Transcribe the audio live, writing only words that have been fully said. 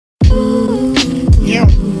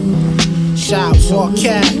Sidewalk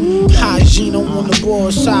Kal, Hijino on the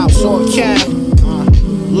board. Sidewalk Kal,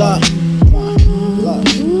 look,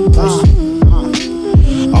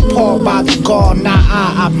 appalled by the guard,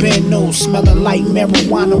 I've been new, smelling like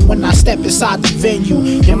marijuana when I step inside the venue.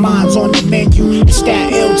 Your mind's on the menu, it's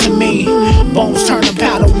that ill to me. Bones turn to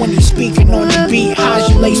powder when he's speaking on the beat.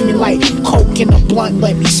 Haji lace me like coke in a blunt,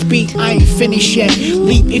 let me speak. I ain't finished yet.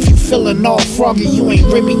 Leap if you feeling all froggy, you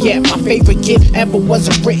ain't ribbon yet. My favorite gift ever was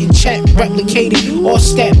a written check, replicated or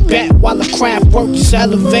step back while the craft work is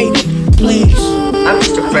elevated. Please, I'm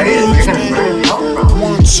just afraid you're gonna burn it all wrong.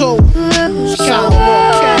 1, 2,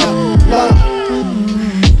 Sidewalk Kal, look.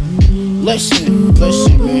 Listen,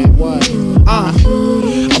 man, what?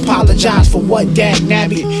 Apologize for what, dag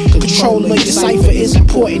nabby. Control of your cipher is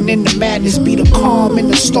important in the madness. Be the calm in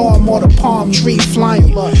the storm or the palm tree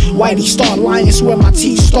flying. Whitey start lying, swear my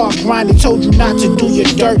teeth start grinding. Told you not to do your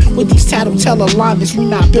dirt with these tattletale alignments. We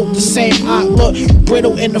not built the same. I look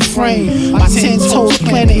brittle in the frame. My 10 toes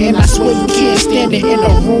planted, and I swear you can't stand it in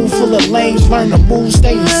a room full of lames. Learn the moves,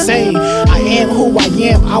 stay the same. I am who I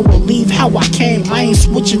am. I will leave how I came. I ain't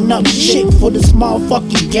switching up shit for this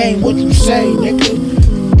motherfucking game. What you say, nigga?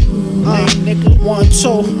 Nigga, 1, 2,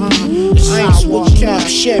 I ain't switching up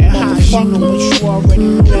shit, motherfucker, but you already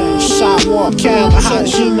know. Sidewalk Kal,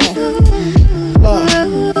 Hijino. Look,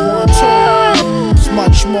 1, 2, it's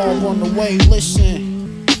much more on the way. Listen.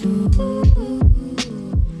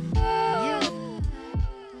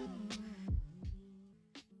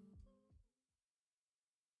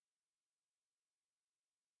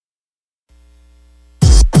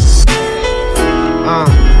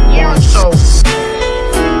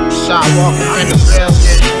 Sidewalk in the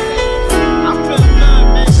building. I feel good,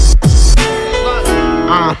 man.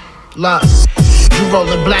 Look, you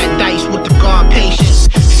rolling black dice with the guard patience.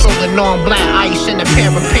 Strolling on black ice in a pair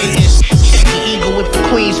of pages. Check your ego if the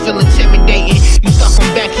queens feel intimidating. You stuck on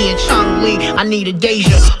Becky and Chung Lee. I need a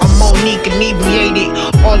Deja. I'm Monique inebriated.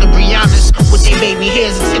 All the Briannas with their baby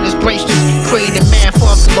hairs and tennis bracelets. Created man for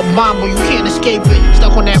us to the bomb, you can't escape it.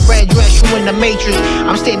 Stuck on that red dress, you in the matrix.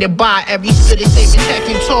 I'm standing by every spit, they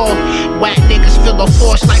protecting tall. Whack niggas feel a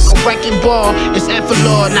force like a wrecking ball. It's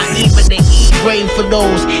F-Lord, not even the E-grade for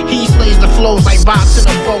those. He slays the flows like rocks in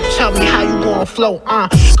a boat. Tell me how you gon' float,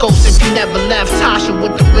 Ghost if you never left. Tasha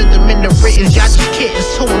with the rhythm and the writtens. Y'all just kidding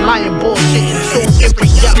too and lying bullshitting too.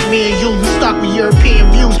 Different, yup, me and you stuck with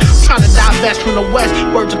European views. Trying to divest from the West,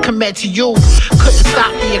 word to commit to you. Couldn't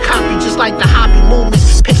stop me, a copy just like the hobby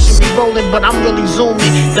movements. Picture me rolling, but I'm really zooming.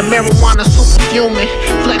 The marijuana super fuming.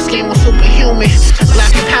 Flex game was superhuman.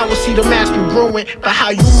 Black and power, see the mask congruent. But how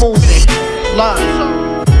you moving? Love.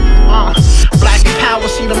 Black and power,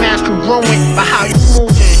 see the mask congruent. But how you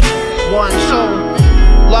moving? 1,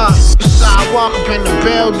 2, love. Sidewalk up in the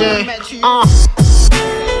building.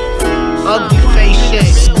 Ugly face shit.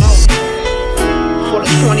 For the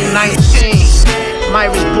 2019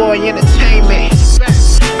 Myra's Boy Entertainment.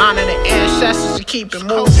 Honor the ancestors and keep it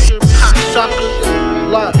moving. Hot suckers,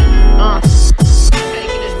 love,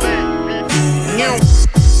 taking this back, man.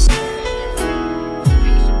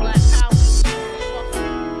 Piece of black power.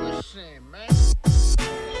 Listen, man.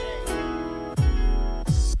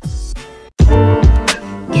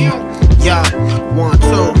 Yeah, 1, 2,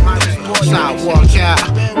 Sidewalk Kal,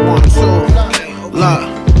 1, 2, love,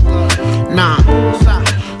 nah.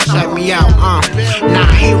 Check me out,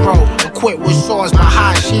 not hero. Quit with swords, my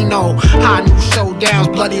Hijino. High new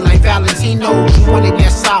showdowns, bloody like Valentinos. You wanted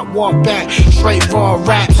that sidewalk back, straight raw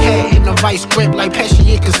raps. Head in the vice grip like Pesci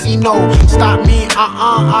in Casino. Stop me,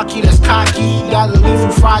 Aki, that's cocky. Gotta leave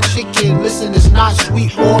you fried chicken. Listen, it's not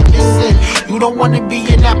sweet or missing. You don't wanna be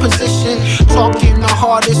in that position. Talking the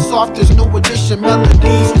hardest, softest, new edition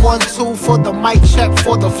melodies. 1, 2 for the mic check,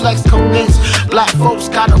 for the flex commence. Black folks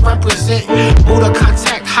gotta represent. Buddha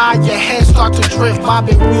contact high, your head start to drift.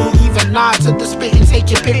 Bobbing, we even nod to the spit and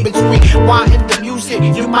take your pick between why and the music.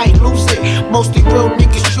 You might lose it. Mostly real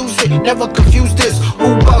niggas choose it. Never confuse this.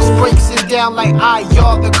 Who else breaks it down like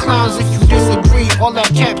y'all the clowns? If you disagree, all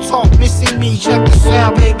that cap talk missing me. Check the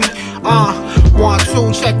sound, baby. 1,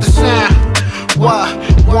 2, check the sound. What?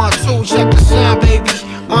 1, 2, check the sound, baby.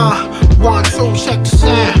 1, 2, check the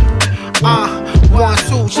sound. 1,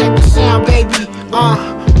 2, check the sound, baby.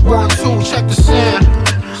 1, 2, check the sound.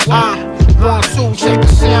 1, 2, check the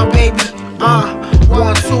sound, baby.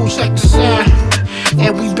 1, 2, check the sound.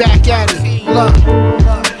 And we back at it. Look,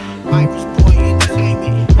 Myra's Boy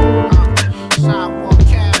Entertainment. Sidewalk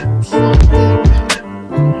Kal, so good, man.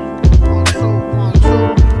 1, 2, 1,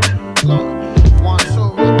 2. Look, 1, 2,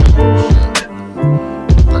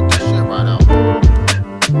 let that shit right out.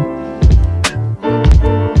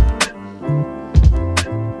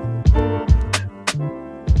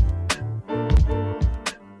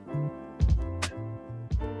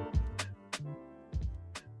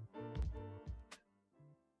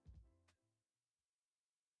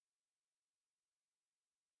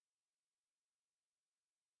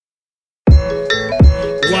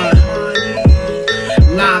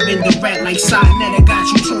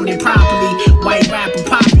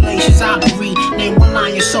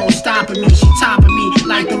 top of me,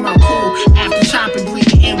 like them I'm cool. After chopping,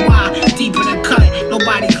 bleeding NY, deep in the cut,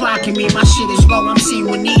 nobody clocking me. My shit is low, I'm seen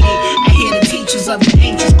when needed. I hear the teachers of the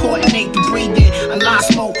ancients coordinate the breathing. A lot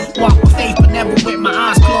smoke, walk with faith, but never with my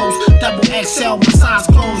eyes closed. Double XL, my size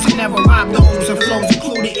closed, and never rob those. And flows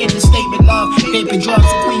included in the statement, love. Vaping drugs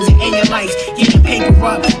for queens and Lights, getting paper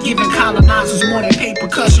up, giving colonizers more than paper.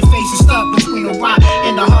 Cause your face is stuck between a rock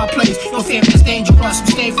and a hard place. Your family's dangerous,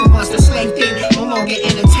 stay from us. The slave thing no longer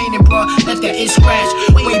entertaining, bruh. Let that itch scratch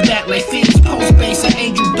way back like fins, post base and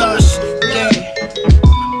angel dust. Yeah,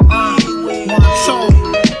 one soul,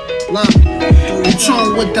 love. In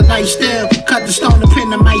tune with the light still, cut the stone to pin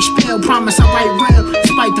the mic spill. Promise I write real,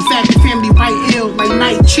 despite the fact the family right ill. Like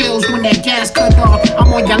night chills when that gas cut off.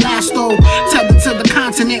 I'm on your last stove, tethered to the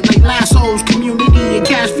continent like lassos. Community and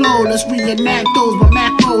cash flow, let's reenact those. But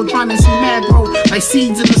macro, trying to see macro, like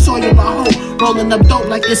seeds in the soil of hope. Rolling up dope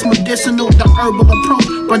like it's medicinal, the herbal approach.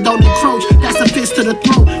 But don't encroach, that's a fist to the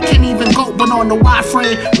throat. Can't even go, but on the wide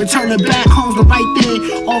frame. Returning back home's the right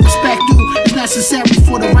thing. All respect due is necessary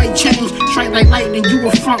for the right change. Straight like lightning, you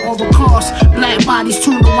a front over cost. Black bodies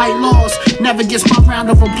tune to white laws. Never gets my round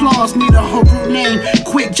of applause. Need a Hebrew name,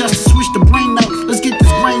 quick just to switch the brain up. Let's get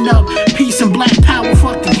this brain up. Peace and black power,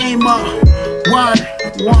 fuck the game up. Word,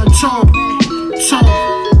 one, two.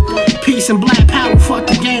 Peace and black power, fuck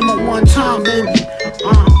the game up one time, baby.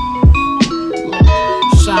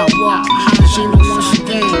 Sidewalk, Hijino once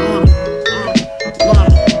again.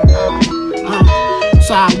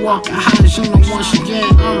 Sidewalk, Hijino once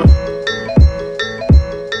again.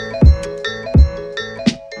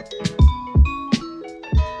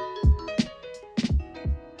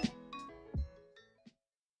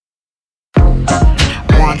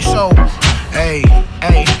 So, hey,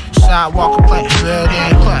 sidewalk play, real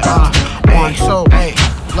damn play. One, so, hey,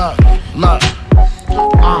 look,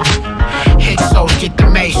 hit souls get the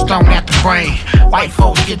mace thrown at the brain. White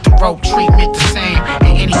folks get the rope treatment the same.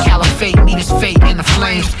 And any caliphate meet his fate in the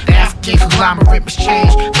flames. The African conglomerate was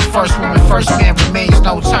changed. The first woman, first man remains.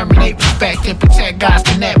 No terminate, respect and protect God's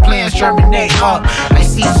the net plans germinate up. Like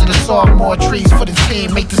seeds in the soil, more trees for the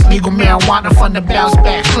team. Make this legal marijuana fund to bounce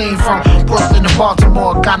back clean. From Brooklyn to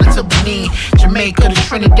Baltimore, Ghana to Benin, Jamaica to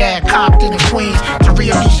Trinidad, Compton to Queens, to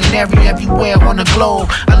Rio de Janeiro, everywhere on the globe.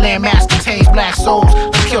 A landmass contains black souls.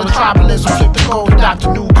 Let's kill the tribalism, flip the gold, adopt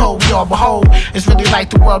a new code. We all behold. It's really like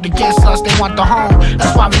the world against us, they want the home.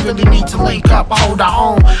 That's why we really need to link up, hold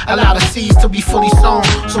our own. Allow the seeds to be fully sown,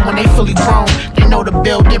 so when they fully grown, they know to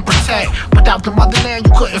build and protect. Without the motherland,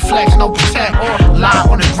 you couldn't flex, no protect. Or lie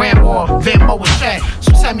on the gram or Venmo a check.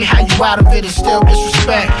 So tell me how you out of it and still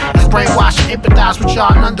disrespect. Let's brainwash and empathize with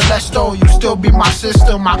y'all, nonetheless though. You still be my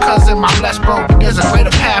sister, my cousin, my blessed bro. But there's a greater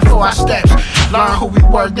path for our steps. Learn who we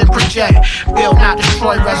were, then project. Build, not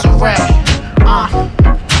destroy, resurrect.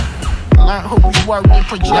 Learn who we were, then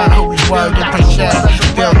project. Who we were, then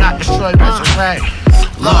project. Build, not destroy, resurrect.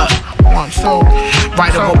 Look, one, two.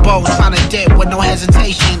 Right of a boat, trying to dip with no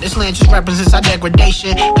hesitation. This land just represents our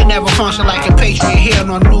degradation. Can never function like a patriot here,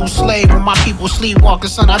 no new slave. When my people sleepwalking,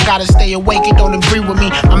 son, I gotta stay awake. It don't agree with me.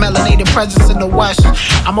 My melanated presence in the west.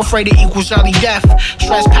 I'm afraid it equals early death.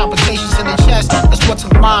 Stress, palpitations in the chest. That's what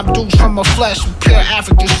took mom dudes from my flesh. Pure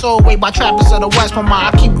African soul, way by trappers of the west. My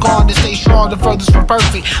mind, I keep going to stay strong, the furthest from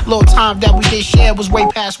perfect. Little time that we did share was way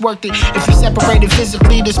past worth it. If we separated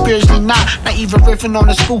physically, then spiritually not. Not even riffing on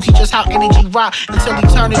the spooky, just how energy rock until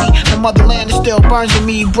eternity. The motherland is still burns in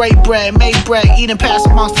me. Break bread, make bread, eating past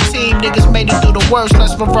amongst the team. Niggas made it through the worst,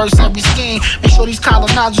 let's reverse every scheme. Make sure these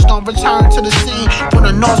colonizers don't return to the scene. From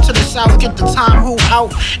the north to the south, get the time who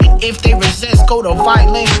out. And if they resist, go the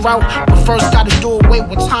violent route. But first gotta do away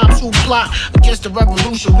with times who plot against the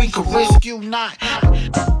revolution. We could risk you not.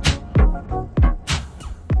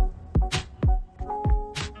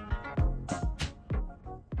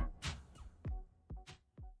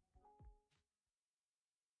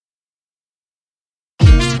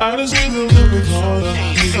 I just need a little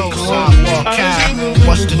Sidewalk Kal,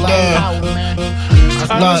 what's the deal?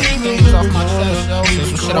 Look, things off my chest, yo.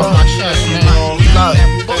 Some shit off my chest, man. Look,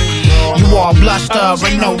 you all bluster,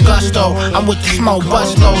 ain't no gusto. I'm with the smoke,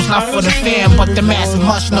 bust lows, not for the fam, but the masses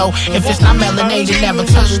must know. If it's not melanated, never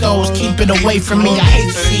touch those. Keep it away from me. I hate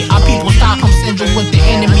to see our people Stockholm syndrome with the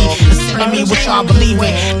enemy. sending me what y'all believe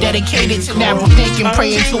in. Dedicated to narrow thinking,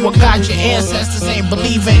 praying to a God your ancestors ain't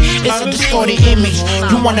believing. It's a distorted image.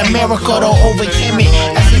 You want America to overcome it.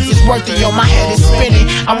 As if it's worth it, yo, my head is spinning.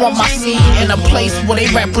 I want my seed in a place where they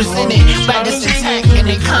represent it. Blackness intact and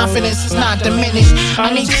their confidence is not diminished.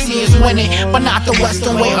 I need to see us winning, but not the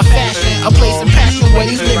Western way of fashion. A place of passion where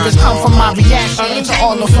these lyrics come from my reaction to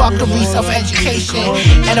all the fuckery, self-education.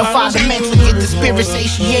 And if I the mental get the spirit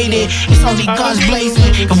satiated, it's only guns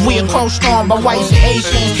blazing. If we encroached on by whites and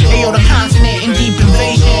Asians, they on the continent in deep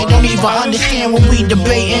invasion. Don't even understand what we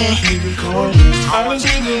debating.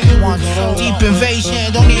 Deep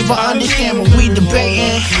invasion, don't even understand what we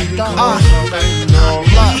debating.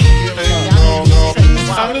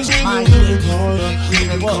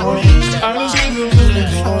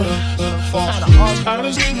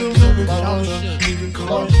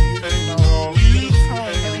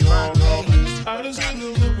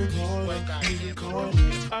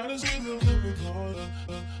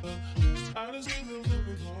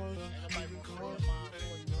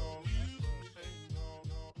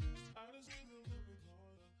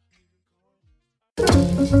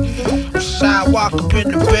 Sidewalk up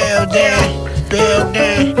in the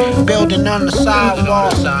building on the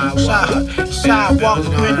sidewalk. Sidewalk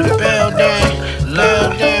up in the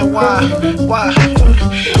building, why?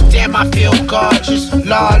 Damn, I feel gorgeous,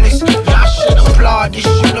 lawless. Y'all should applaud this,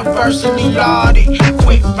 universally lauded.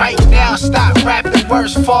 Quit right now, stop rapping,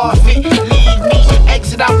 words forfeit. Leave me,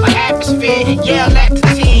 exit out my atmosphere. Yell at the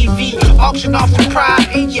TV, auction off your pride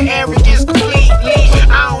and your arrogance completely.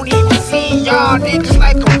 I don't even see y'all niggas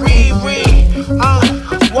like a reread.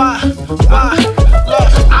 Why?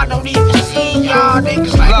 Look, I don't even see y'all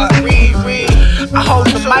niggas like a reread. I hold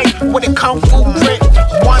the mic with a kung fu grip.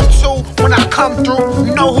 1, 2, when I come through,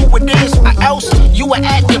 you know who it is. Or else you were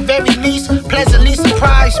at the very least pleasantly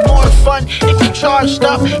surprised. More fun if you charged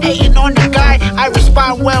up, hating on the guy. I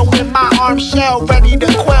respond well with my arm shell, ready to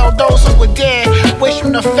quell those who were dead. Wish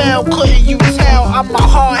him to fail, couldn't you tell? I'm a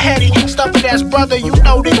hard-headed, stupid ass brother, you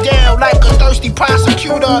know the deal. Like a thirsty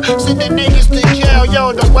prosecutor, sending niggas to jail.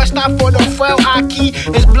 Yo, the West not for the frail, I key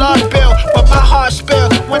is blood bill, but my heart spill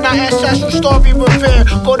when our ancestral story revealed.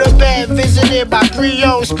 Go to bed, visited by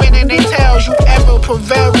griots, spinning their tails. You ever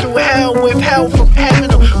prevail through hell with hell from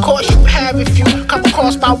heaven? Of course you have if you come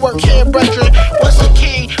across my work here, brethren. What's a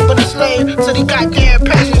king but a slave to the goddamn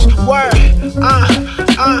peasants? Word,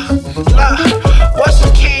 what's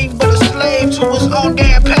a king but a slave to his own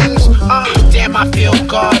damn peasants? Damn, I feel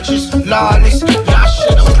gorgeous, lawless. Y'all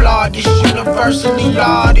should applaud this, universally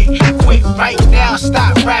lauded. Quit right now,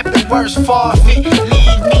 stop rapping, words forfeit.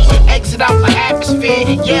 Leave me, exit out my atmosphere.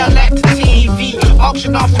 Yell at the TV,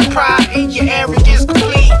 auction off your pride and your arrogance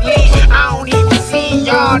completely. I don't even see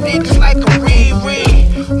y'all niggas like a reread.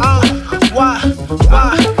 Why?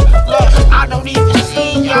 Look, I don't even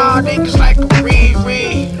see y'all niggas like a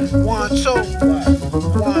reread. 1, 2,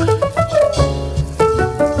 1.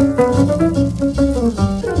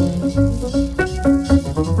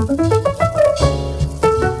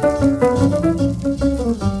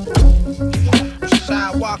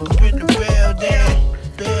 Sidewalk up in the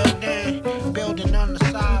building on the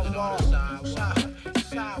sidewalk.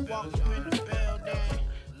 Sidewalk up in the building,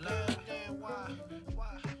 why?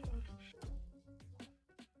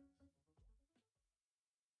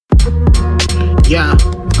 Yeah,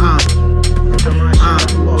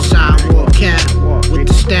 Sidewalk Kal with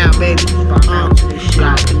the style, baby.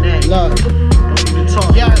 Look,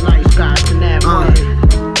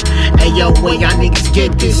 hey yo, where y'all niggas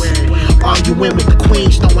get this? Arguing with the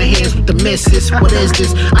queens, throwing hands with the missus. What is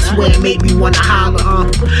this? I swear it made me wanna holler.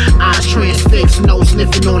 Eyes transfixed, nose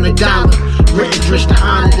sniffing on a dollar. Written rich to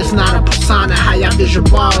honor, that's not a persona. How y'all visual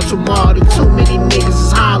ball tomorrow? The too many niggas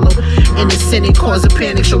is hollow. And the Senate cause a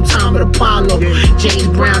panic, show time at Apollo. James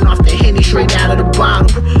Brown off the Henny, straight out of the bottle.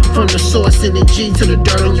 From the source in the G to the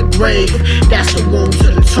dirt on your grave. That's the womb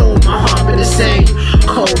to the tomb, my heart been the same.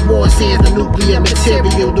 Cold War sends the nuclear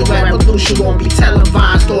material. The revolution won't be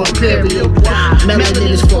televised or imperial.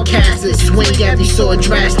 Melanin is forecasted, swing every sword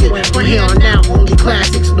drastic. From here on out, only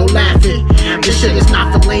classics, no laughing. This shit is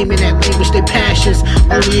not for laymen that language their passions.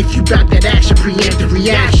 Only if you got that action, preemptive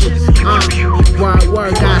reaction.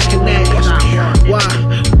 Word, guys connect.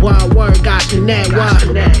 Word, guys connect.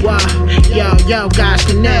 Yo, guys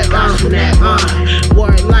connect.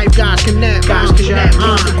 Word, life, guys connect. Yo,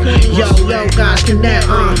 guys connect.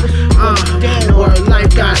 Word,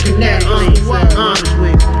 life, guys connect.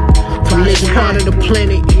 From this part of the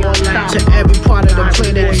planet to every part of the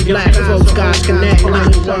planet, these black folks, guys connect. Word,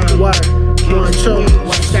 1, 2,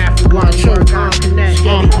 1, 2, connect.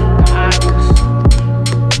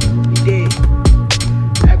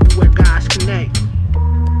 Everywhere, guys.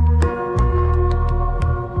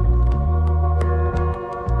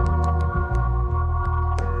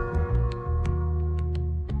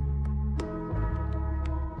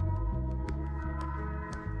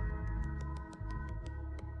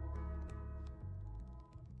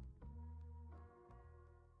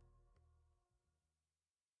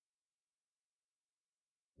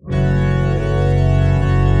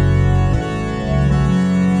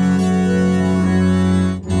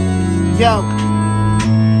 Yo.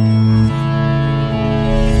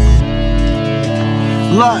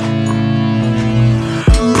 Look.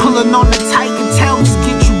 Pulling on the Tiger tail, just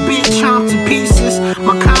get you big chomped to pieces.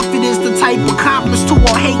 My confidence the type accomplice to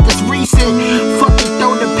all hate that's recent. Fuck it,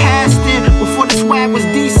 throw the past in before the swag was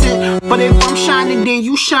decent. But if I'm shining, then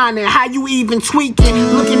you shining. How you even tweaking?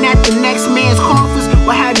 Looking at the next man's coffers,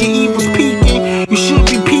 what have your evils peeking? You should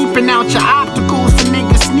be peeping out your opticals, the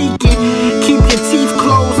niggas sneaking. Keep your teeth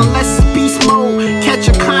closed unless it's beast mode. Catch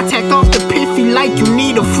a contact off the piffy like you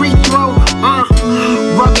need a free throw.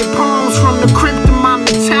 Rugged poems from the crypt of my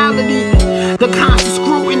mentality. The constant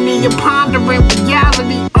scrutiny of pondering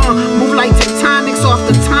reality. Move like tectonics off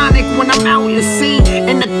the tonic when I'm out in scene.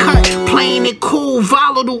 In the cut, playing it cool,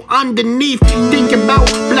 volatile underneath. Think about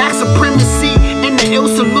black supremacy and the ill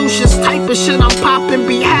solutions. Type of shit I'm popping,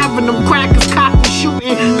 be having them crackers cocking,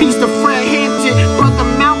 shooting. Peace to Fred Hampton, brother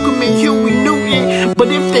Malcolm and Huey Newton. But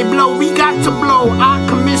if they blow, we got to blow. I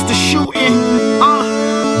commence the shooting.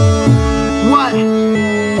 What?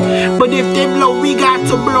 But if they blow, we got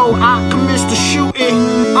to blow. I commence the shooting.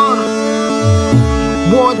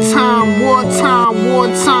 Wartime, wartime,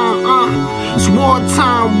 wartime. It's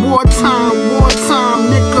wartime, wartime, wartime,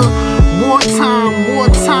 nigga. Wartime,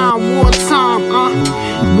 wartime, wartime.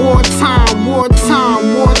 Wartime, wartime,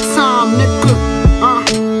 wartime, nigga.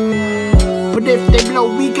 But if they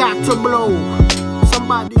blow, we got to blow.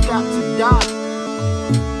 Somebody got to die.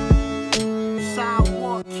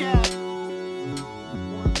 Sidewalk Kal.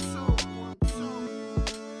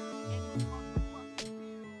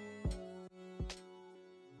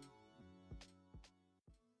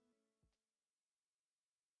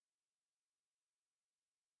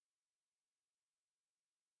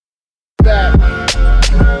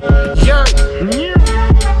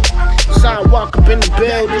 Sidewalk up in the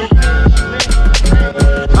building.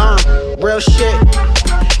 Real shit.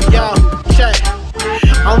 Yo, check.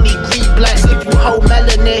 Only greed blacks if you hold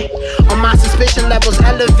melanin. On my suspicion levels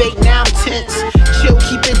elevate, now I'm tense. Chill,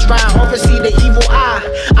 keep it dry, oversee the evil eye.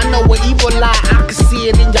 I know where evil lie, I can see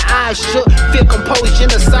it in your eyes. Shook, feel composed,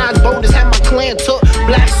 genocide, boulders had my clan took.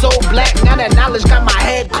 Black soul black, now that knowledge got my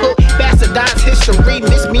head cooked. Bastardized history,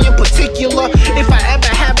 miss me in particular. If I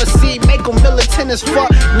ever have a seed, make them militant as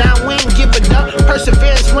fuck. Now we ain't giving up.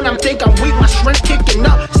 Perseverance when I'm think I'm weak, my strength kicking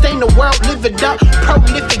up. Stay in the world, live it up.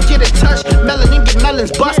 Prolific, get in touch. Melanin, get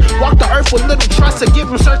melons bust. Walk the earth with little trust. Or give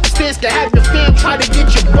them circumstance to have your fam try to get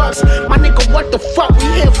your bucks. My nigga, what the fuck? We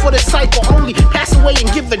here for the cycle only. Pass away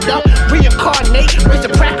and give it up. Reincarnate, raise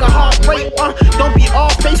the crack of heart rate. Don't be all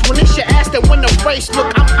face when it's your ass that win the race.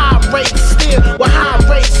 Look, I'm irate still with high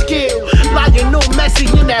rate skill. Lionel Messi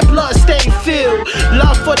in that blood stain filled.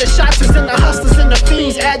 Love for the shots and the hustlers and the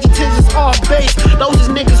fiends. Adjectives is off base. Those is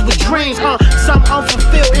niggas with dreams. Some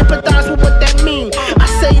unfulfilled. Empathize with what that mean. I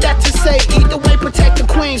say that to say either way protect the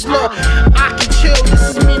queens. Look, I can chill.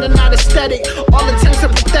 This is mean and not aesthetic. All intents are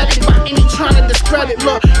pathetic by any trying to discredit.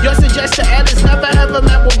 Look, your suggestion edits never ever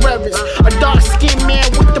met with reverence. A dark skinned man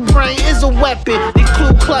with the brain is a weapon. The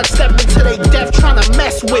Ku Klux step into they death trying to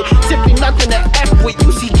mess with. Simply nothing to F with.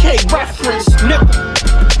 UCK reference, nigga.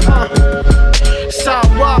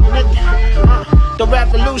 Sidewalk, nigga. The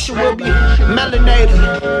revolution will be melanated.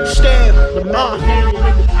 Still,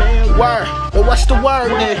 word. But what's the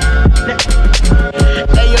word then?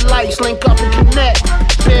 Hey, your lights link up and connect.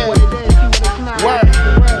 Bill. Word.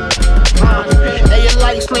 Hey, your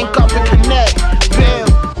lights link up and connect. Bill.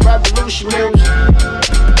 Revolution music.